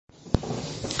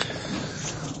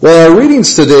Well, our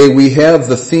readings today, we have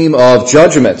the theme of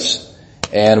judgment,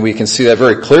 and we can see that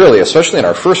very clearly, especially in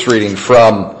our first reading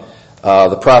from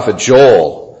the prophet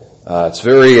Joel. It's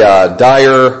very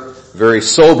dire, very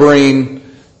sobering.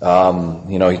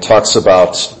 He talks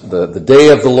about the day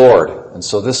of the Lord. And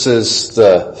so this is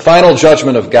the final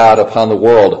judgment of God upon the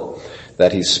world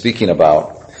that he's speaking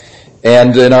about.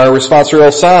 And in our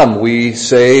responsorial psalm, we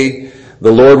say,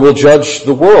 the Lord will judge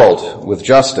the world with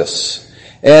justice.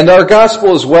 And our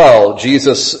gospel as well,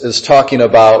 Jesus is talking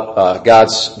about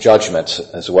God's judgment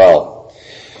as well.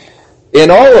 In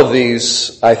all of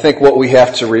these, I think what we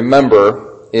have to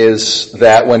remember is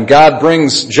that when God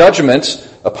brings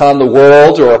judgment upon the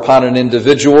world or upon an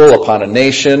individual, upon a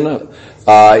nation,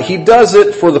 he does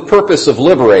it for the purpose of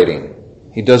liberating.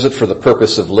 He does it for the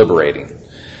purpose of liberating.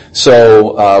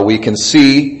 So we can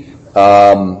see,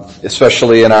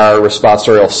 especially in our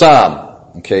responsorial psalm,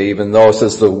 okay, even though it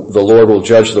says the Lord will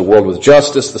judge the world with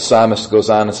justice, the psalmist goes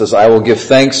on and says, I will give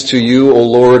thanks to you, O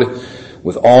Lord,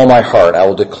 with all my heart. I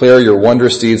will declare your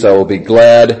wondrous deeds. I will be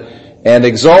glad and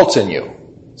exult in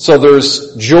you. So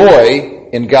there's joy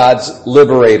in God's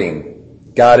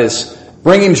liberating. God is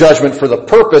bringing judgment for the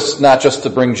purpose, not just to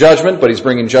bring judgment, but he's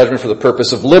bringing judgment for the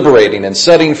purpose of liberating and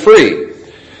setting free.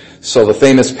 So the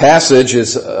famous passage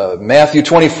is Matthew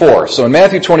 24. So in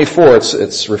Matthew 24,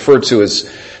 it's referred to as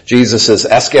Jesus'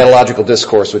 eschatological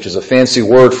discourse, which is a fancy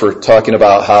word for talking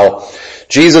about how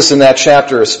Jesus in that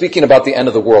chapter is speaking about the end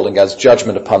of the world and God's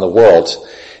judgment upon the world.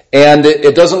 And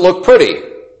it doesn't look pretty.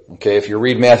 Okay, if you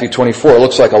read Matthew 24, it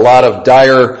looks like a lot of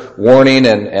dire warning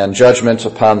and judgment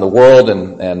upon the world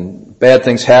and bad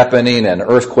things happening and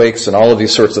earthquakes and all of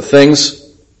these sorts of things.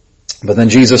 But then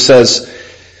Jesus says,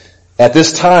 at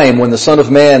this time when the Son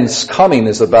of Man's coming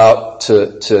is about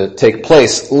to take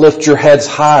place, lift your heads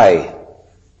high.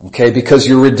 Okay, because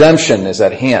your redemption is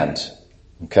at hand.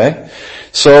 Okay?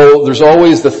 So there's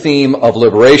always the theme of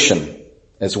liberation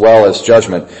as well as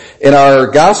judgment. In our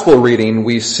gospel reading,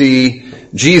 we see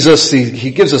Jesus, he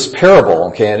gives us parable,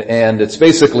 okay, and it's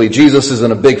basically Jesus is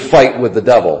in a big fight with the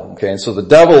devil. Okay, and so the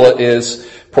devil is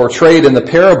portrayed in the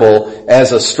parable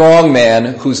as a strong man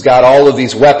who's got all of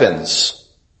these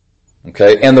weapons.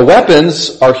 Okay, and the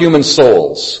weapons are human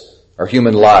souls, are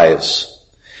human lives.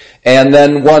 And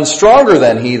then one stronger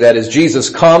than he, that is Jesus,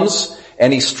 comes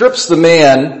and he strips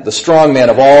the strong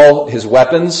man of all his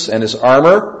weapons and his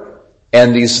armor,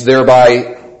 and he's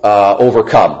thereby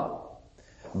overcome.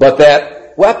 But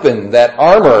that weapon, that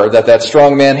armor that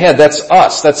strong man had, that's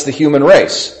us, that's the human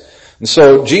race. And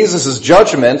so Jesus'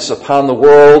 judgment upon the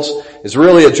world is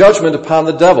really a judgment upon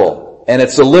the devil, and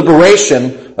it's a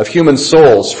liberation of human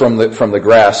souls from the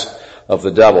grasp of the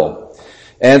devil.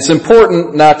 And it's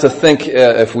important not to think,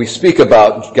 if we speak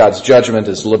about God's judgment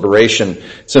as liberation,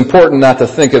 it's important not to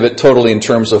think of it totally in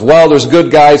terms of, well, there's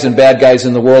good guys and bad guys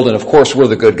in the world, and of course we're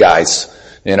the good guys,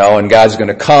 and God's going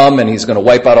to come and he's going to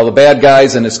wipe out all the bad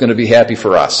guys and it's going to be happy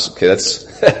for us. Okay, that's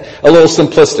a little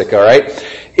simplistic, all right?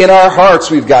 In our hearts,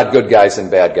 we've got good guys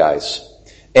and bad guys.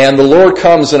 And the Lord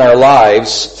comes in our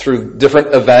lives through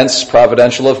different events,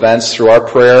 providential events, through our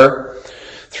prayer,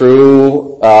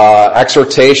 through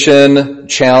exhortation,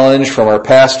 challenge from our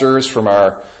pastors, from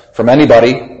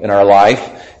anybody in our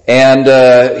life,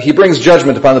 and he brings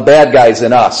judgment upon the bad guys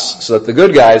in us, so that the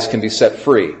good guys can be set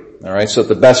free. All right, so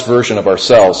that the best version of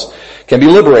ourselves can be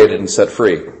liberated and set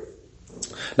free.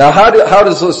 Now, how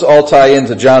does this all tie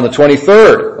into John the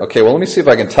 23rd? Okay, well, let me see if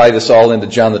I can tie this all into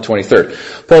John the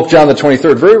 23rd. Pope John the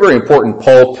 23rd, very, very important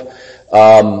pope.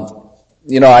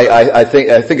 I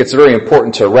think it's very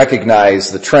important to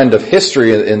recognize the trend of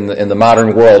history in the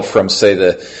modern world from, say,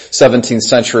 the 17th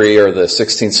century or the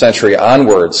 16th century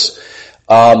onwards.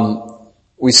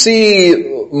 We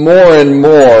see more and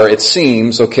more, it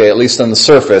seems, okay, at least on the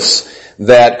surface,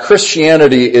 that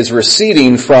Christianity is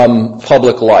receding from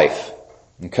public life.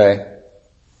 Okay?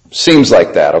 Seems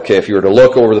like that, okay, if you were to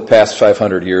look over the past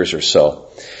 500 years or so.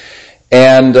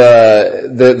 And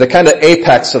the kind of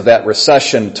apex of that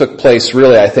recession took place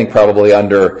really, I think, probably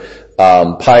under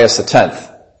Pius X,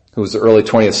 who was the early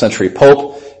 20th century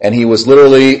pope, and he was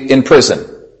literally in prison.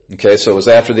 Okay, so it was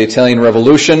after the Italian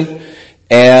Revolution,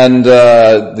 and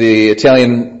the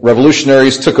Italian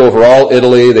revolutionaries took over all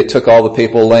Italy. They took all the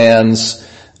papal lands.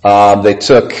 They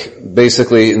took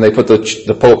basically, and they put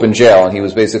the pope in jail, and he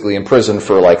was basically in prison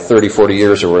for like 30, 40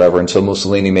 years or whatever until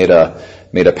Mussolini made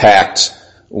a pact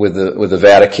with the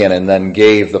Vatican and then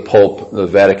gave the Pope the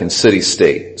Vatican City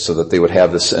state so that they would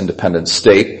have this independent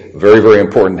state. Very, very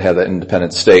important to have that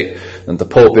independent state. And the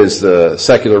Pope is the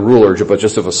secular ruler, but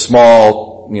just of a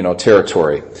small,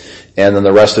 territory. and then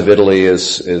the rest of Italy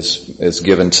is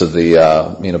given to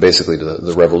the basically to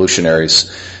the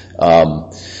revolutionaries.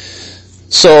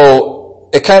 So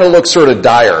it kind of looked sort of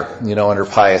dire, under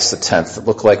Pius X. It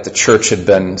looked like the church had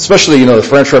been, especially, the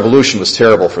French Revolution was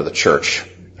terrible for the church.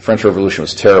 The French Revolution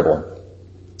was terrible.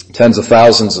 Tens of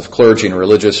thousands of clergy and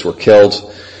religious were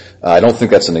killed. I don't think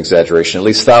that's an exaggeration. At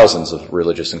least thousands of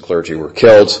religious and clergy were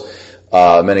killed.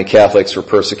 Many Catholics were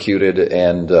persecuted,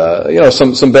 and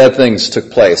some bad things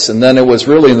took place. And then it was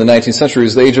really in the 19th century, it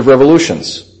was the age of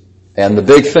revolutions. And the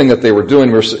big thing that they were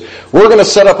doing was, we're going to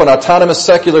set up an autonomous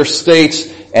secular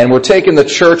state, and we're taking the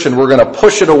church and we're going to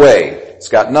push it away. It's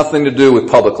got nothing to do with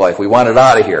public life. We want it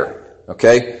out of here.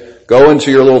 Okay? Go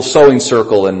into your little sewing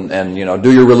circle and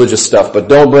do your religious stuff, but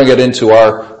don't bring it into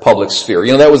our public sphere.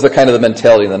 That was the kind of the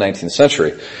mentality in the 19th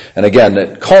century. And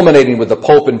again, culminating with the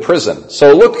Pope in prison. So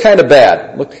it looked kind of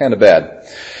bad.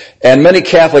 And many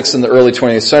Catholics in the early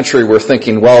 20th century were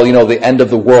thinking, well, the end of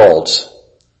the world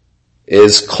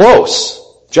is close.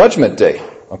 Judgment Day,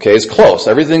 okay, is close.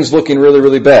 Everything's looking really,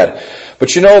 really bad. But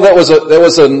that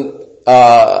was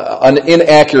an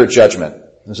inaccurate judgment.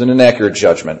 It was an inaccurate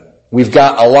judgment. We've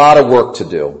got a lot of work to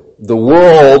do. The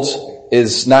world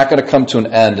is not going to come to an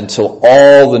end until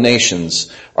all the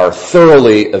nations are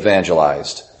thoroughly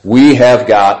evangelized. We have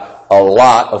got a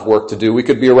lot of work to do. We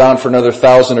could be around for another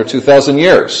 1,000 or 2,000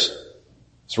 years.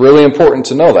 It's really important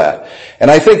to know that.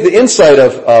 And I think the insight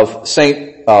of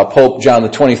Saint Pope John the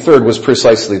 23rd was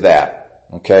precisely that.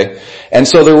 Okay? And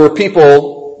so there were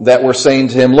people that were saying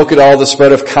to him, look at all the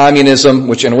spread of communism,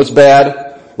 which was bad.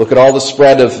 Look at all the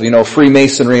spread of,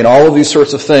 Freemasonry and all of these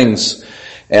sorts of things.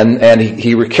 And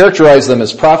he characterized them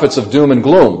as prophets of doom and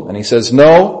gloom. And he says,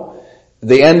 no,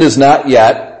 the end is not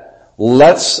yet.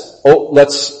 Let's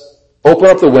open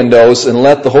up the windows and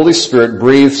let the Holy Spirit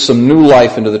breathe some new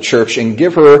life into the church and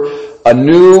give her a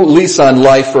new lease on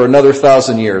life for another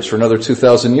 1,000 years, for another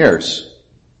 2,000 years.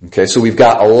 Okay, so we've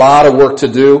got a lot of work to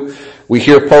do. We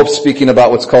hear Pope speaking about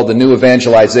what's called the new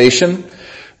evangelization,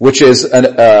 which is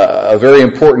a very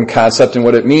important concept, and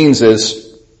what it means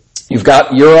is you've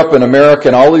got Europe and America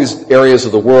and all these areas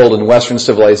of the world in Western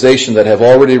civilization that have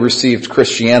already received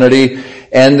Christianity,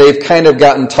 and they've kind of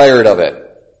gotten tired of it.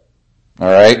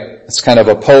 Alright? It's kind of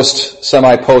a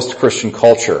semi-post Christian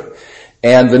culture.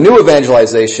 And the new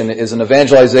evangelization is an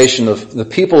evangelization of the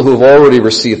people who have already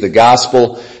received the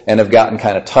gospel and have gotten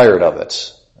kind of tired of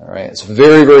it. Alright? It's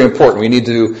very, very important. We need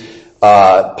to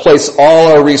place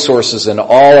all our resources and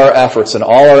all our efforts and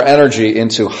all our energy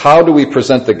into how do we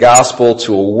present the gospel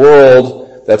to a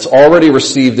world that's already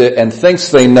received it and thinks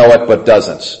they know it but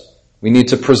doesn't. We need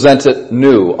to present it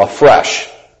new, afresh,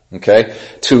 okay,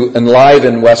 to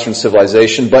enliven Western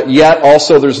civilization, but yet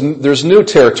also there's new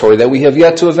territory that we have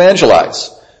yet to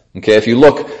evangelize. Okay, if you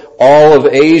look all of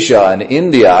Asia and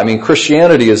India,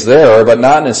 Christianity is there, but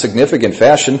not in a significant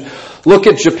fashion. Look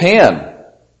at Japan.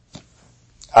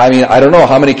 I don't know,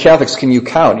 how many Catholics can you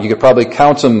count? You could probably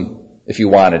count them if you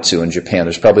wanted to in Japan.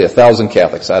 There's probably 1,000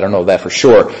 Catholics. I don't know that for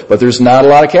sure. But there's not a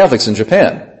lot of Catholics in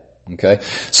Japan. Okay?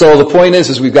 So the point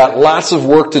is we've got lots of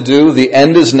work to do. The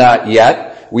end is not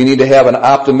yet. We need to have an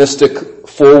optimistic,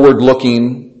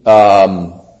 forward-looking,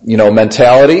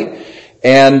 mentality.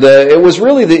 And, it was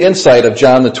really the insight of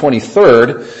John the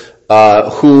 23rd,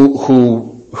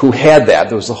 who had that.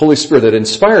 There was the Holy Spirit that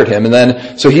inspired him. And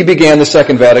then, so he began the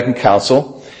Second Vatican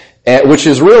Council, which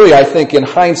is really, I think, in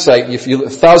hindsight,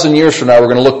 1,000 years from now,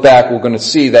 we're going to look back, we're going to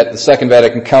see that the Second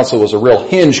Vatican Council was a real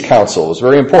hinge council. It was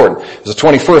very important. It was the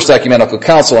 21st Ecumenical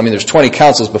Council. There's 20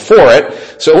 councils before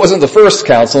it, so it wasn't the first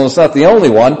council, and it's not the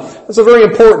only one. It's a very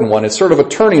important one. It's sort of a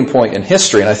turning point in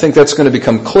history, and I think that's going to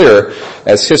become clear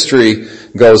as history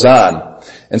goes on.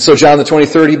 And so John the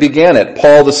 23rd, he began it.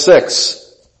 Paul VI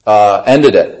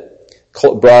ended it,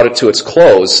 brought it to its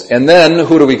close. And then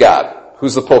who do we got?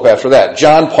 Who's the Pope after that?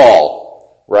 John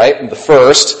Paul, right? The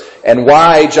first. And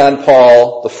why John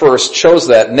Paul the First chose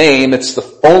that name? It's the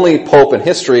only Pope in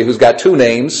history who's got two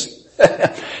names.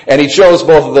 And he chose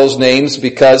both of those names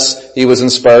because he was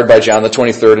inspired by John the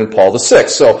 23rd and Paul VI.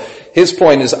 So his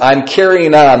point is, I'm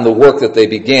carrying on the work that they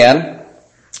began.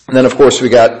 And then of course we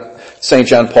got St.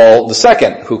 John Paul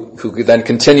II, who then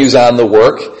continues on the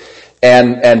work.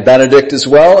 And Benedict as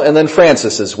well, and then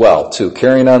Francis as well, too,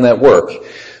 carrying on that work.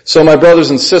 So my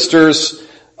brothers and sisters,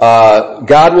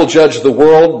 God will judge the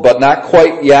world, but not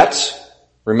quite yet.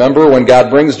 Remember, when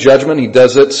God brings judgment, He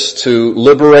does it to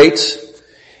liberate,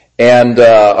 and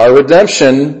our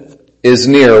redemption is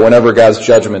near whenever God's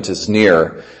judgment is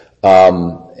near.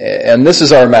 And this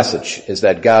is our message, is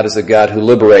that God is a God who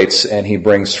liberates, and He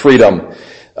brings freedom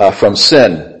from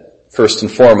sin, first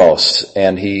and foremost,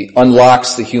 and He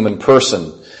unlocks the human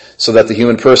person so that the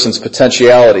human person's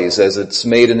potentialities, as it's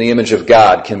made in the image of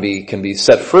God, can be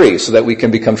set free, so that we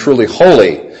can become truly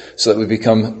holy, so that we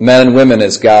become men and women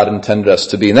as God intended us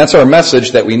to be. And that's our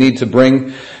message that we need to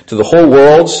bring to the whole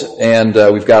world, and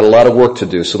we've got a lot of work to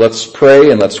do. So let's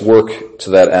pray and let's work to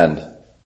that end.